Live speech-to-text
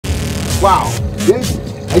Wow,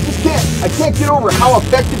 I can't get over how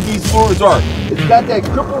effective these lures are. It's got that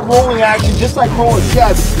cripple rolling action, just like rolling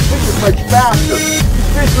shad, but the fish is much faster. These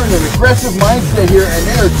fish are in an aggressive mindset here, and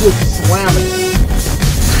they are just slamming it.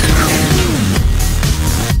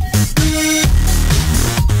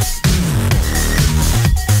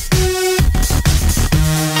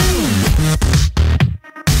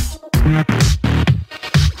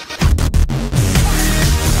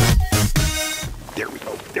 There we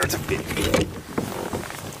go. There's a fish.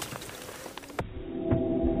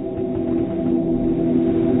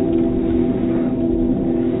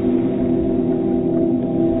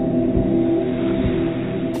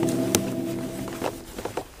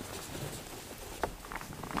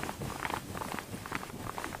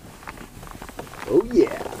 Oh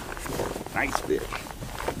yeah, nice fish.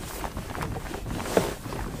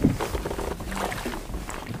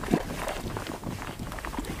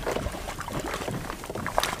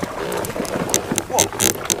 Whoa.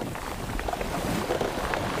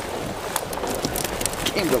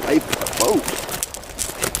 Came to life with a boat.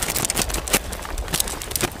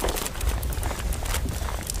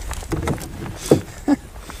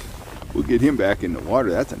 We'll get him back in the water.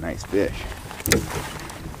 That's a nice fish.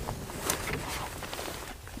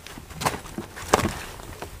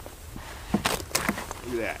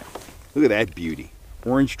 Look at that beauty.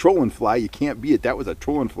 Orange trolling fly, you can't beat it. That was a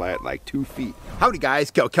trolling fly at like 2 feet. Howdy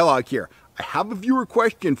guys, Kel Kellogg here. I have a viewer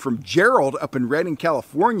question from Gerald up in Redding,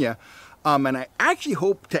 California. And I actually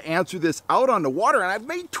hope to answer this out on the water, and I've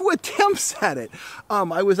made 2 attempts at it.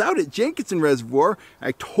 I was out at Jenkinson Reservoir.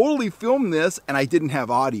 I totally filmed this and I didn't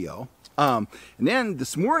have audio. And then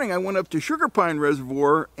this morning I went up to Sugar Pine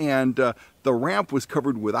Reservoir, and the ramp was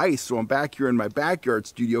covered with ice. So I'm back here in my backyard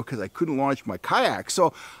studio because I couldn't launch my kayak.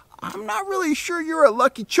 So I'm not really sure you're a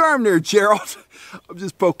lucky charm there, Gerald. I'm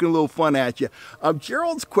just poking a little fun at you.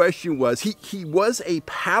 Gerald's question was, he was a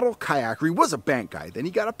paddle kayaker. He was a bank guy. Then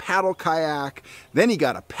he got a paddle kayak. Then he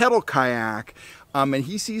got a pedal kayak. And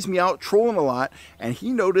he sees me out trolling a lot. And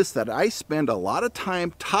he noticed that I spend a lot of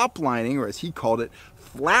time top lining, or as he called it,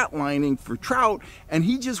 flatlining for trout, and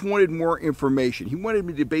he just wanted more information. He wanted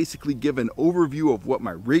me to basically give an overview of what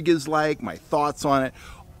my rig is like, my thoughts on it,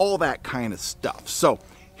 all that kind of stuff. So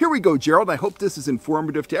here we go, Gerald. I hope this is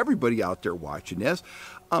informative to everybody out there watching this.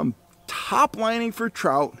 Top lining for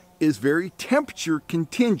trout is very temperature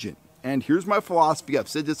contingent. And here's my philosophy. I've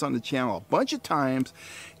said this on the channel a bunch of times.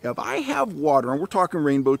 If I have water, and we're talking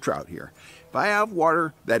rainbow trout here, if I have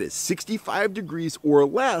water that is 65 degrees or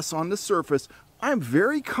less on the surface, I'm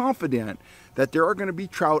very confident that there are going to be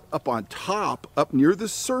trout up on top, up near the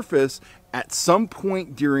surface at some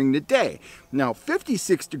point during the day. Now,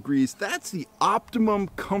 56 degrees, that's the optimum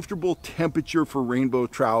comfortable temperature for rainbow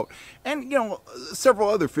trout, and you know, several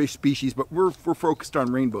other fish species, but we're focused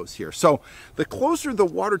on rainbows here. So the closer the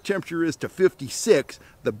water temperature is to 56,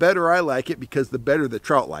 the better I like it, because the better the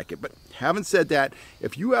trout like it. But having said that,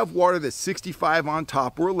 if you have water that's 65 on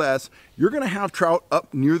top or less, you're going to have trout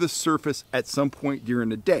up near the surface at some point during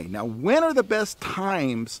the day. Now, when are the best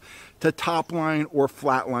times to top line or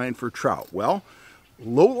flat line for trout? Well,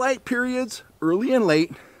 low light periods, early and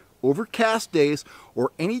late, overcast days,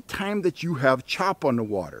 or any time that you have chop on the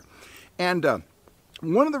water. And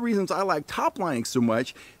one of the reasons I like top lining so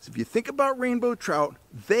much is, if you think about rainbow trout,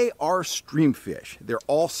 they are stream fish. They're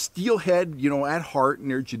all steelhead, you know, at heart in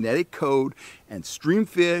their genetic code, and stream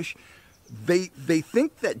fish, they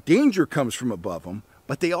think that danger comes from above them,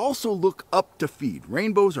 but they also look up to feed.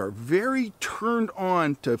 Rainbows are very turned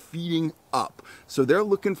on to feeding up. So they're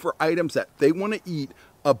looking for items that they want to eat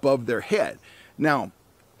above their head. Now,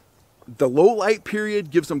 the low light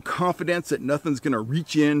period gives them confidence that nothing's going to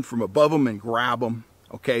reach in from above them and grab them.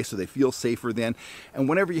 Okay, so they feel safer then. And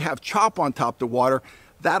whenever you have chop on top of the water,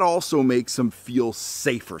 that also makes them feel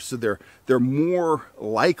safer. So they're more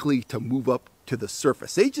likely to move up to the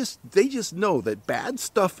surface. They just know that bad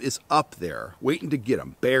stuff is up there waiting to get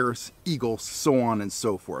them. Bears, eagles, so on and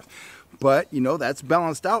so forth. But, you know, that's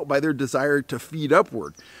balanced out by their desire to feed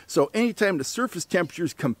upward. So anytime the surface temperature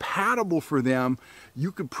is compatible for them,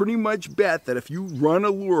 you could pretty much bet that if you run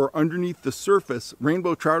a lure underneath the surface,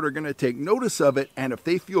 rainbow trout are going to take notice of it, and if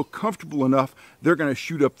they feel comfortable enough, they're going to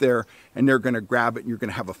shoot up there and they're going to grab it, and you're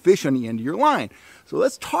going to have a fish on the end of your line. So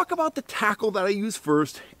let's talk about the tackle that I use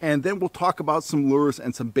first, and then we'll talk about some lures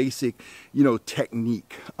and some basic, you know,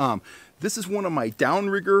 technique. This is one of my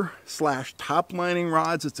downrigger / top lining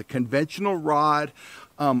rods. It's a conventional rod.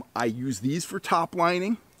 I use these for top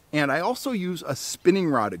lining, and I also use a spinning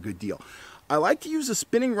rod a good deal. I like to use a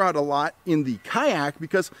spinning rod a lot in the kayak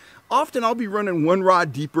because often I'll be running one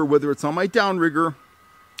rod deeper, whether it's on my downrigger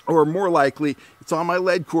or more likely, it's on my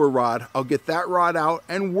lead core rod. I'll get that rod out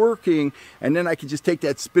and working, and then I can just take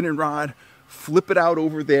that spinning rod, flip it out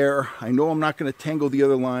over there. I know I'm not going to tangle the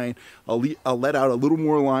other line. I'll let out a little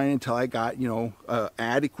more line until I got,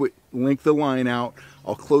 adequate length of line out.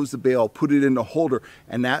 I'll close the bail, put it in the holder,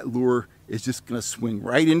 and that lure is just going to swing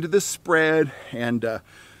right into the spread, and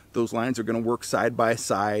those lines are going to work side by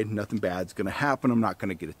side. Nothing bad's going to happen. I'm not going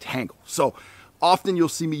to get a tangle. So often you'll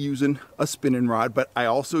see me using a spinning rod, but I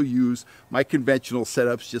also use my conventional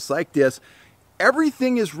setups just like this.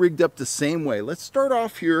 Everything is rigged up the same way. Let's start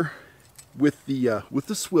off here with the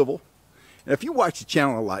swivel. And if you watch the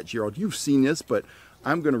channel a lot, Gerald, you've seen this, but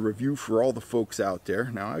I'm going to review for all the folks out there.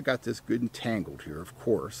 Now I got this good and tangled here, of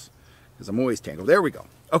course, because I'm always tangled. There we go.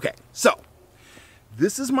 Okay, so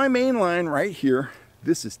this is my main line right here.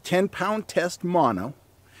 This is 10-pound test mono.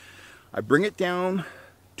 I bring it down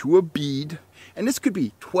to a bead, and this could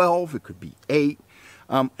be 12, it could be 8.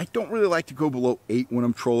 I don't really like to go below 8 when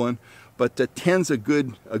I'm trolling, but 10's a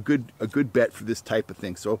good bet for this type of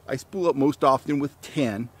thing. So I spool up most often with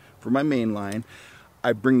 10 for my main line.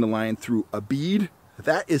 I bring the line through a bead.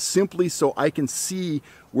 That is simply so I can see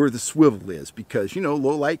where the swivel is, because,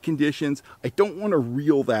 low light conditions, I don't want to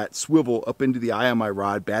reel that swivel up into the eye of my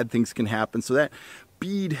rod. Bad things can happen. So that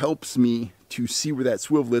bead helps me to see where that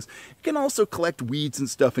swivel is. It can also collect weeds and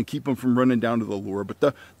stuff and keep them from running down to the lure.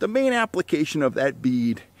 But the main application of that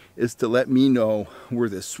bead is to let me know where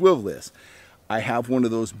this swivel is. I have one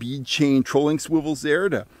of those bead chain trolling swivels there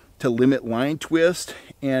to limit line twist,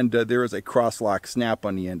 and there is a cross-lock snap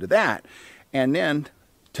on the end of that. And then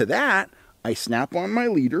to that, I snap on my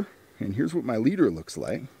leader, and here's what my leader looks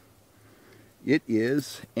like. It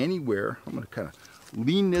is anywhere, I'm going to kind of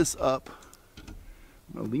lean this up.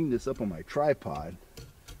 I'm going to lean this up on my tripod.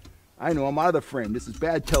 I know I'm out of the frame. This is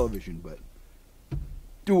bad television, but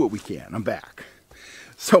do what we can. I'm back.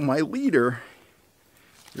 So my leader,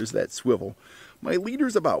 there's that swivel. My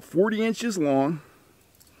leader's about 40 inches long.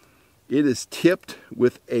 It is tipped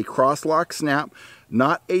with a cross-lock snap,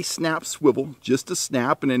 not a snap swivel, just a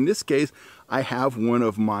snap. And in this case, I have one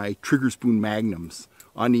of my trigger spoon magnums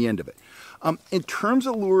on the end of it. In terms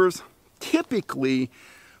of lures, typically,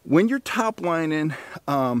 when you're top lining,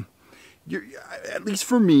 at least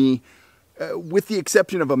for me, with the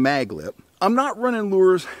exception of a mag lip, I'm not running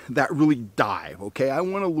lures that really dive, okay? I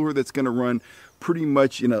want a lure that's going to run pretty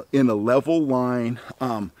much in a level line.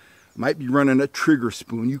 Might be running a trigger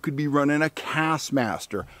spoon. You could be running a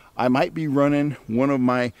Castmaster. I might be running one of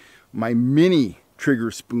my mini trigger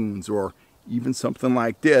spoons, or even something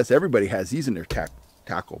like this. Everybody has these in their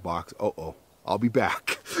tackle box. Uh-oh, I'll be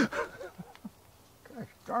back. Gosh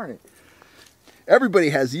darn it. Everybody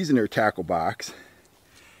has these in their tackle box.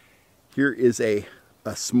 Here is a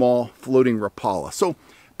small floating Rapala. So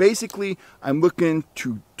basically, I'm looking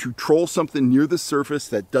to troll something near the surface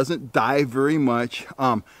that doesn't dive very much.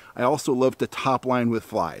 I also love to top line with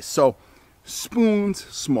flies. So spoons,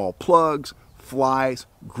 small plugs, flies,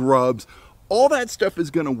 grubs, all that stuff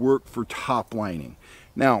is going to work for top lining.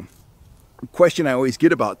 Now, the question I always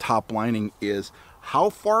get about top lining is, how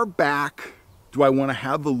far back do I want to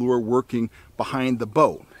have the lure working behind the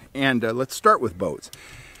boat? And let's start with boats.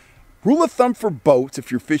 Rule of thumb for boats,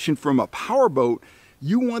 if you're fishing from a power boat,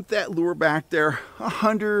 you want that lure back there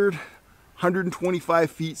 100, 125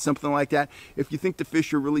 feet, something like that. If you think the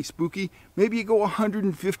fish are really spooky, maybe you go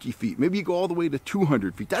 150 feet. Maybe you go all the way to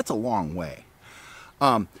 200 feet. That's a long way.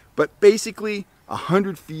 But basically,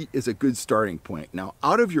 100 feet is a good starting point. Now,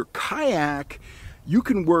 out of your kayak, you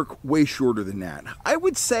can work way shorter than that. I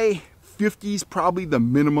would say 50 is probably the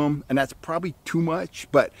minimum, and that's probably too much,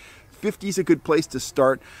 but 50 is a good place to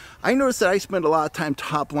start. I noticed that I spend a lot of time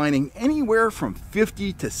top lining anywhere from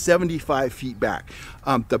 50 to 75 feet back.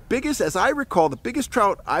 The biggest, as I recall, the biggest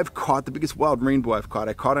trout I've caught, the biggest wild rainbow I've caught,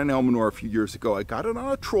 I caught on Elminor a few years ago. I got it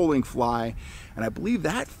on a trolling fly, and I believe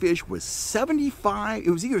that fish was 75, it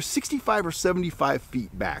was either 65 or 75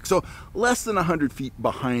 feet back. So less than 100 feet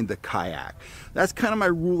behind the kayak. That's kind of my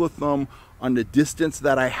rule of thumb on the distance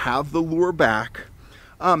that I have the lure back.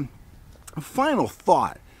 A final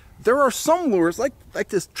thought. There are some lures, like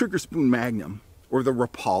this Trigger Spoon Magnum or the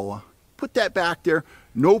Rapala. Put that back there,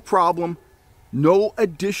 no problem, no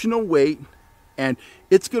additional weight, and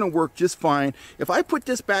it's going to work just fine. If I put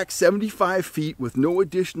this back 75 feet with no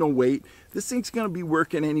additional weight, this thing's going to be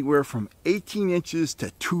working anywhere from 18 inches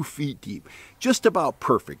to 2 feet deep. Just about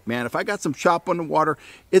perfect, man. If I got some chop on the water,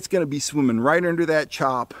 it's going to be swimming right under that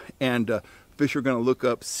chop, and fish are going to look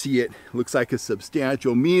up, see it. Looks like a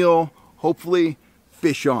substantial meal, hopefully.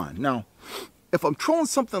 Fish on. Now, if I'm trolling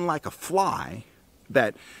something like a fly,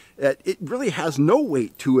 that it really has no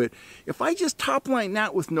weight to it. If I just top line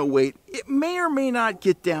that with no weight, it may or may not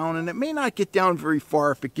get down, and it may not get down very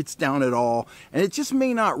far if it gets down at all, and it just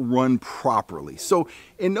may not run properly. So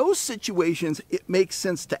in those situations, it makes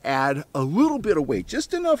sense to add a little bit of weight,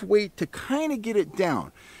 just enough weight to kind of get it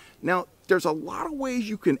down. Now, there's a lot of ways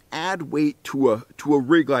you can add weight to a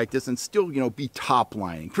rig like this and still, you know, be top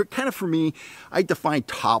lining. For me, I define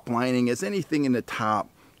top lining as anything in the top,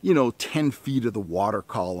 you know, 10 feet of the water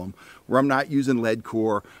column, where I'm not using lead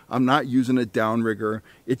core, I'm not using a downrigger,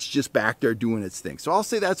 it's just back there doing its thing. So I'll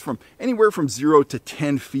say that's from anywhere from 0 to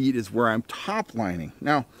 10 feet is where I'm top lining.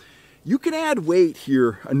 Now, you can add weight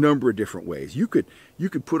here a number of different ways. You could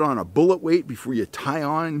put on a bullet weight before you tie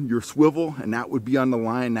on your swivel, and that would be on the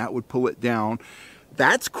line, that would pull it down.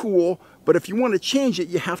 That's cool, but if you want to change it,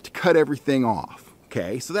 you have to cut everything off,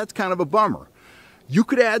 okay? So that's kind of a bummer. You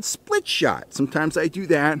could add split shot. Sometimes I do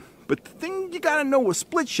that, but the thing you gotta know with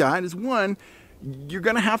split shot is, one, you're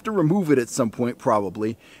gonna have to remove it at some point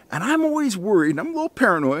probably, and I'm always worried, I'm a little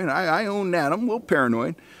paranoid, I own that, I'm a little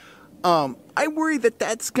paranoid. I worry that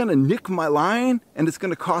that's gonna nick my line and it's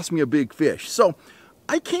gonna cost me a big fish. So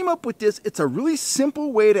I came up with this. It's a really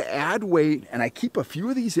simple way to add weight, and I keep a few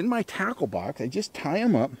of these in my tackle box. I just tie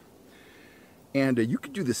them up, and you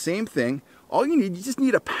could do the same thing. All you just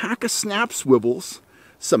need a pack of snap swivels,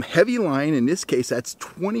 some heavy line. In this case, that's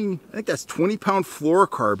 20, I think that's 20-pound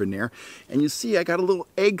fluorocarbon there. And you see I got a little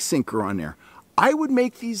egg sinker on there. I would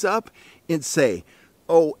make these up in, say,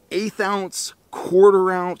 1/8 ounce,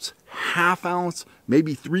 1/4 ounce, 1/2 ounce,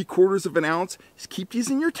 maybe 3/4 of an ounce. Just keep these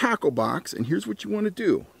in your tackle box, and here's what you want to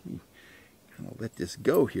do. I'll let this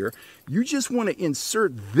go here. You just want to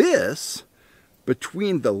insert this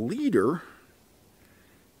between the leader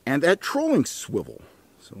and that trolling swivel.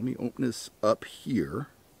 So let me open this up here.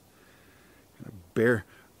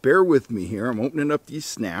 Bear with me here. I'm opening up these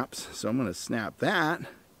snaps. So I'm going to snap that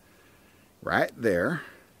right there.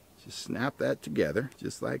 Just snap that together,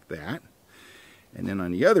 just like that. And then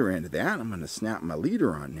on the other end of that, I'm going to snap my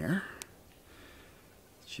leader on there.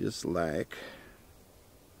 Just like,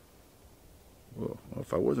 well,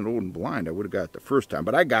 if I wasn't old and blind, I would have got it the first time.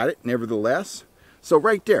 But I got it, nevertheless. So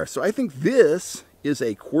right there. So I think this is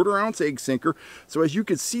a 1/4 ounce egg sinker. So as you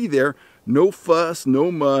can see there, no fuss,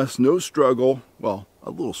 no muss, no struggle. Well,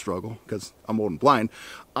 a little struggle because I'm old and blind.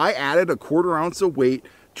 I added a 1/4 ounce of weight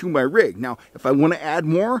to my rig. Now, if I want to add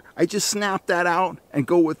more, I just snap that out and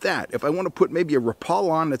go with that. If I want to put maybe a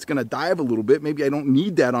Rapala on that's going to dive a little bit, maybe I don't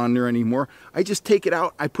need that on there anymore, I just take it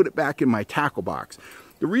out, I put it back in my tackle box.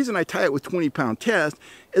 The reason I tie it with 20-pound test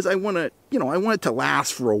is I want to, I want it to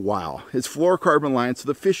last for a while. It's fluorocarbon line, so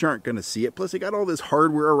the fish aren't going to see it. Plus, I got all this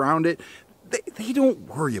hardware around it. They don't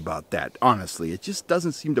worry about that, honestly. It just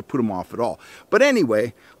doesn't seem to put them off at all. But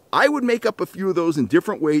anyway, I would make up a few of those in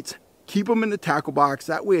different weights, keep them in the tackle box.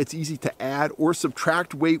 That way it's easy to add or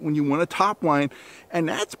subtract weight when you want a top line. And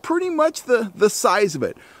that's pretty much the size of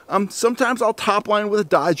it. Sometimes I'll top line with a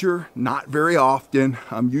Dodger, not very often.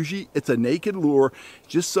 Usually it's a naked lure,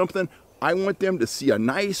 just something I want them to see, a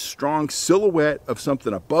nice strong silhouette of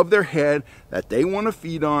something above their head that they want to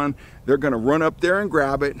feed on. They're going to run up there and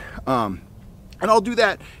grab it. And I'll do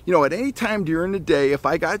that, at any time during the day if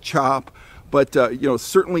I got chop. But,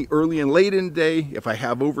 certainly early and late in the day, if I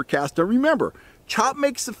have overcast. Now remember, chop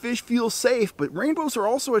makes the fish feel safe, but rainbows are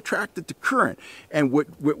also attracted to current. And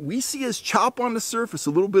what we see as chop on the surface,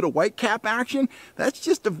 a little bit of white cap action, that's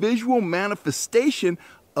just a visual manifestation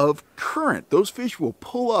of current. Those fish will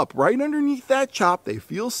pull up right underneath that chop. They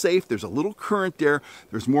feel safe. There's a little current there.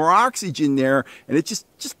 There's more oxygen there, and it just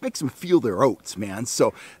makes them feel their oats, man.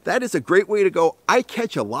 So that is a great way to go. I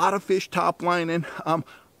catch a lot of fish top lining.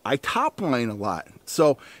 I top line a lot.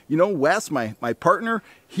 So, Wes, my partner,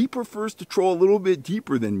 he prefers to troll a little bit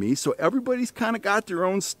deeper than me. So everybody's kind of got their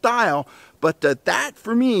own style. But that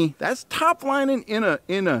for me, that's top lining in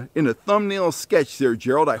a thumbnail sketch there,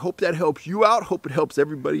 Gerald. I hope that helps you out. Hope it helps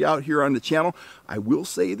everybody out here on the channel. I will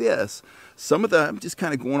say this. I'm just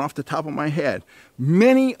kind of going off the top of my head.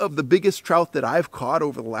 Many of the biggest trout that I've caught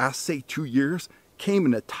over the last, say, 2 years came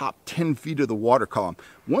in the top 10 feet of the water column.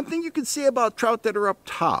 One thing you can say about trout that are up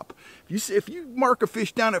top, if you mark a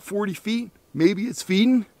fish down at 40 feet, maybe it's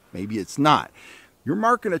feeding, maybe it's not. You're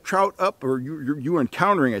marking a trout up, or you're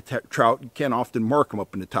encountering a trout, you can't often mark them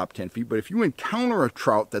up in the top 10 feet, but if you encounter a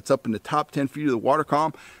trout that's up in the top 10 feet of the water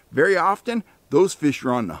column, very often those fish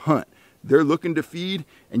are on the hunt. They're looking to feed,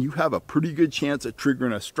 and you have a pretty good chance of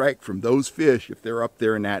triggering a strike from those fish if they're up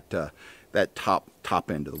there in that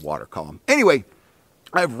top end of the water column. Anyway,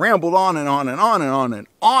 I've rambled on and on and on and on and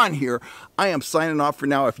on here. I am signing off for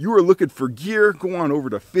now. If you are looking for gear, go on over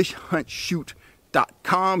to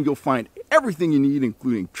trout.com. You'll find everything you need,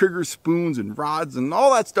 including triggers, spoons, and rods, and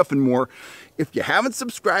all that stuff and more. If you haven't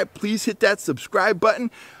subscribed, please hit that subscribe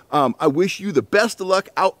button. I wish you the best of luck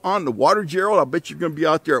out on the water, Gerald. I'll bet you're going to be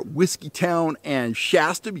out there at Whiskeytown and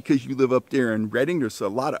Shasta because you live up there in Redding. There's a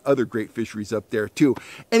lot of other great fisheries up there too.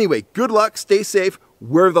 Anyway, good luck, stay safe,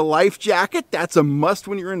 wear the life jacket. That's a must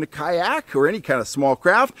when you're in the kayak or any kind of small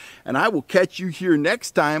craft. And I will catch you here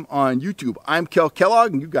next time on YouTube. I'm Kel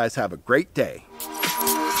Kellogg, and you guys have a great day.